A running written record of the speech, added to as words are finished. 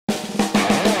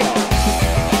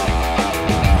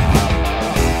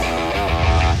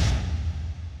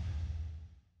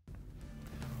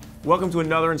Welcome to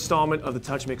another installment of the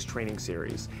TouchMix Training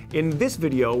Series. In this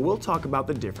video, we'll talk about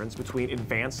the difference between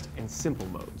advanced and simple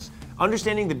modes.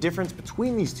 Understanding the difference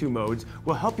between these two modes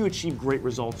will help you achieve great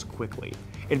results quickly.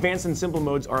 Advanced and simple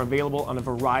modes are available on a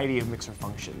variety of mixer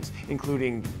functions,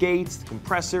 including gates,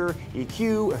 compressor,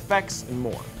 EQ, effects, and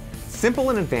more.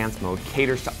 Simple and advanced mode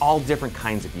caters to all different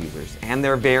kinds of users and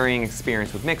their varying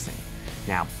experience with mixing.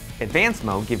 Now, advanced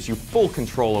mode gives you full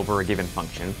control over a given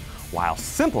function, while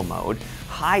simple mode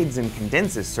hides and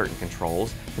condenses certain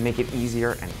controls to make it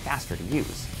easier and faster to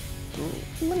use.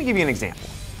 Let me give you an example.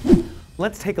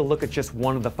 Let's take a look at just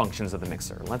one of the functions of the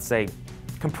mixer. Let's say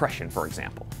compression, for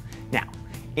example. Now,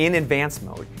 in advanced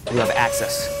mode, you have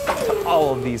access to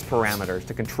all of these parameters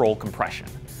to control compression.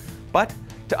 But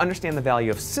to understand the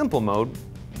value of simple mode,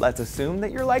 let's assume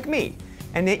that you're like me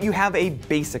and that you have a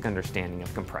basic understanding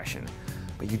of compression,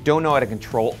 but you don't know how to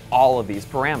control all of these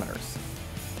parameters.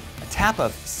 A tap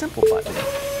of simple button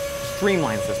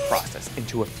streamlines this process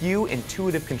into a few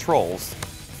intuitive controls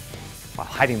while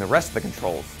hiding the rest of the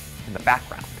controls in the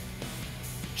background.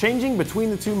 Changing between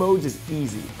the two modes is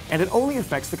easy, and it only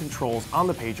affects the controls on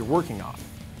the page you're working on.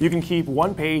 You can keep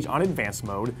one page on advanced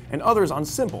mode and others on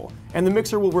simple, and the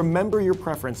mixer will remember your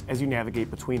preference as you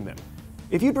navigate between them.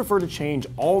 If you prefer to change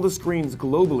all the screens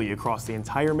globally across the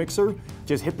entire mixer,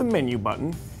 just hit the menu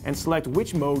button and select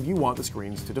which mode you want the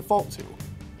screens to default to.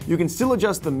 You can still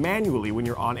adjust them manually when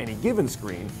you're on any given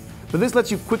screen, but this lets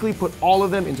you quickly put all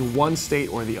of them into one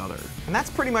state or the other. And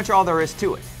that's pretty much all there is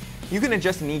to it. You can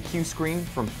adjust an EQ screen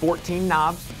from 14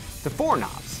 knobs to 4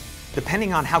 knobs,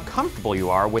 depending on how comfortable you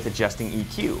are with adjusting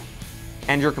EQ.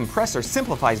 And your compressor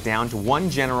simplifies down to one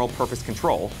general purpose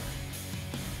control,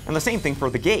 and the same thing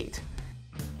for the gate.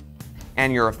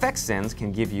 And your effects sends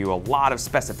can give you a lot of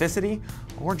specificity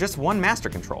or just one master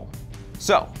control.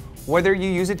 So, whether you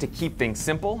use it to keep things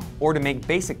simple or to make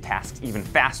basic tasks even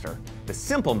faster, the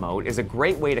simple mode is a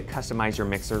great way to customize your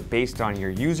mixer based on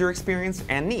your user experience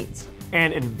and needs.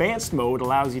 And advanced mode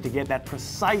allows you to get that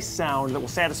precise sound that will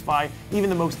satisfy even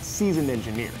the most seasoned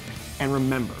engineer. And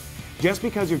remember, just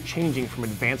because you're changing from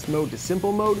advanced mode to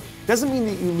simple mode doesn't mean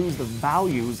that you lose the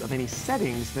values of any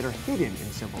settings that are hidden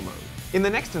in simple mode. In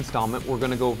the next installment, we're going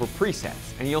to go over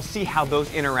presets, and you'll see how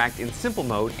those interact in simple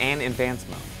mode and advanced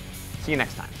mode. See you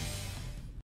next time.